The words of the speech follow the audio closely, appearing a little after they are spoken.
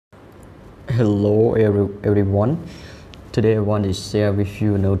Hello everyone. Today I want to share with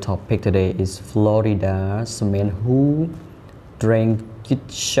you no topic today is Florida's man who drank kid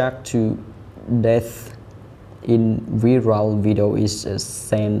shark to death in viral video is a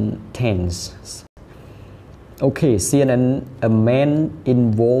sentence. Okay, CNN, a man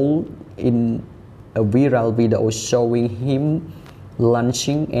involved in a viral video showing him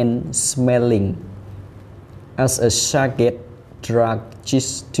lunching and smelling as a shark gets dragged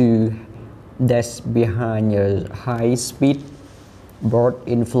just to death behind a high-speed boat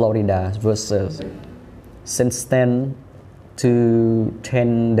in Florida versus sentenced to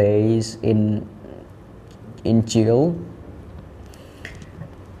 10 days in jail.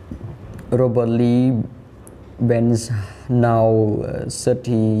 Robert Lee Benz, now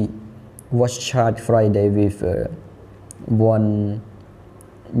 30, was charged Friday with one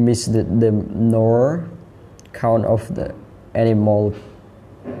misdemeanor count of the animal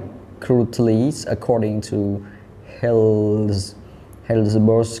cruelty, according to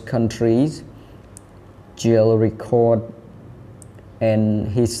Hillsborough County's jail record, and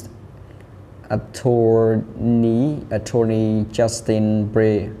his attorney Justin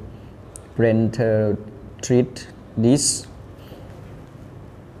Brenter treat this.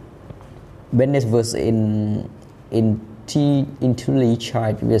 Bennett was internally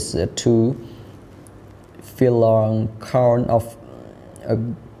charged with two felony count of a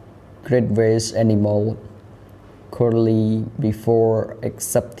great waste animal cruelty before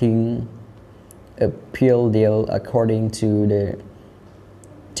accepting a plea deal, according to the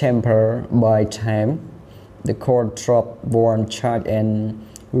Tampa Bay Times. The court dropped one charge and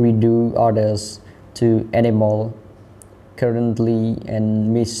reduced others to animal currently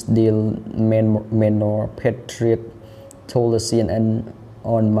and misdemeanor, Patriot told the CNN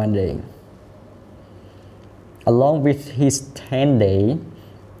on Monday. Along with his 10-day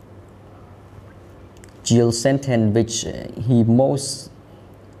jail sentence, which he most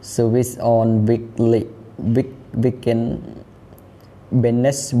service on weekend,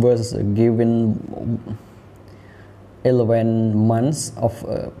 Bennett was given 11 months of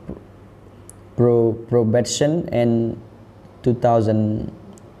probation and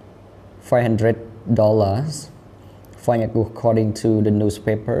 $2,500 fine, according to the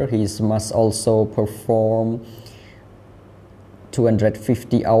newspaper. He must also perform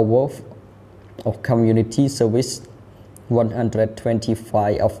 250 hours of community service,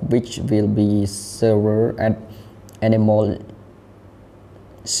 125 of which will be served at animal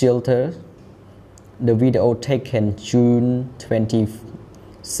shelter. The video, taken June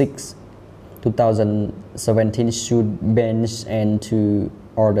 26, 2017, showed Benz and two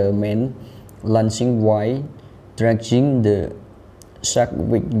other men lunching while dragging the shark,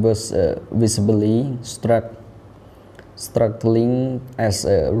 which was visibly struggling as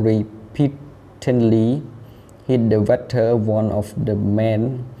repeatedly hit the water. One of the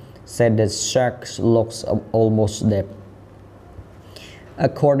men said the shark looks almost dead.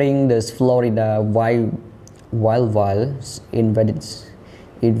 According to the Florida wildlife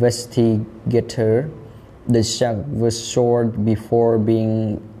investigator, the shark was shot before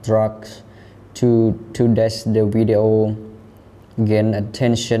being dragged to death. The video gained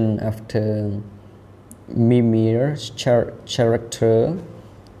attention after Mimir's character,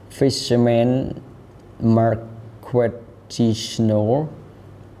 fisherman Mark Quatino,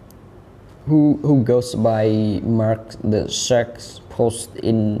 who goes by Mark the Shark, post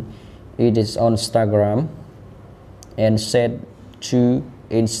in it is on Instagram and said two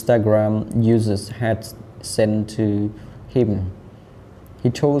Instagram users had sent to him. He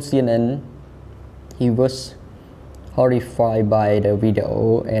told CNN he was horrified by the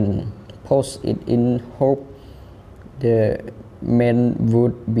video and posted it in hope the men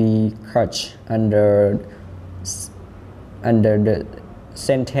would be caught under the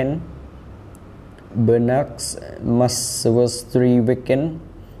sentence. Bernard must was 3 weekends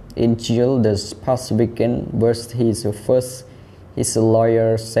in jail this past weekend, was his first, his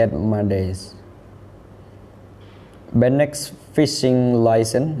lawyer said Monday. Bennett's fishing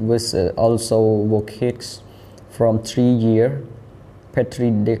license was also revoked from 3 years.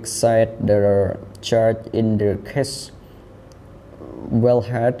 Patrick said the charge in the case will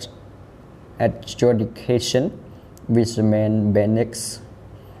have adjudication, which meant Bennett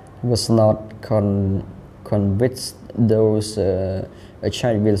was not convicted. Those a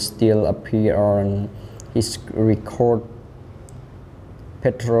charge will still appear on his record,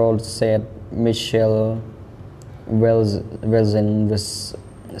 Petrol said. Michelle Wilson was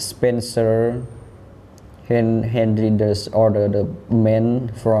Spencer Henry, the other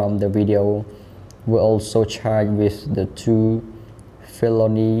men from the video, were also charged with the two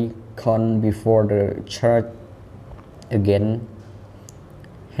felony con before the charge again.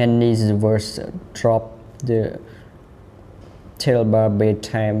 Henry's verse dropped the Telbar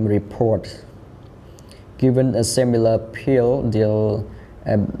bedtime report. Given a similar appeal,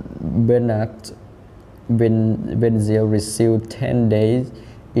 Bernard Wenzel received 10 days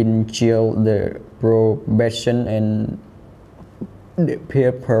in jail, the probation and the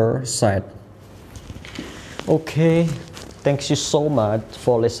paper said. Okay, thank you so much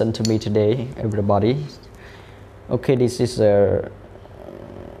for listening to me today, everybody. Okay, this is a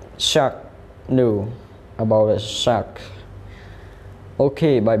shark news about a shark.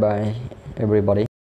 Okay, bye bye, everybody.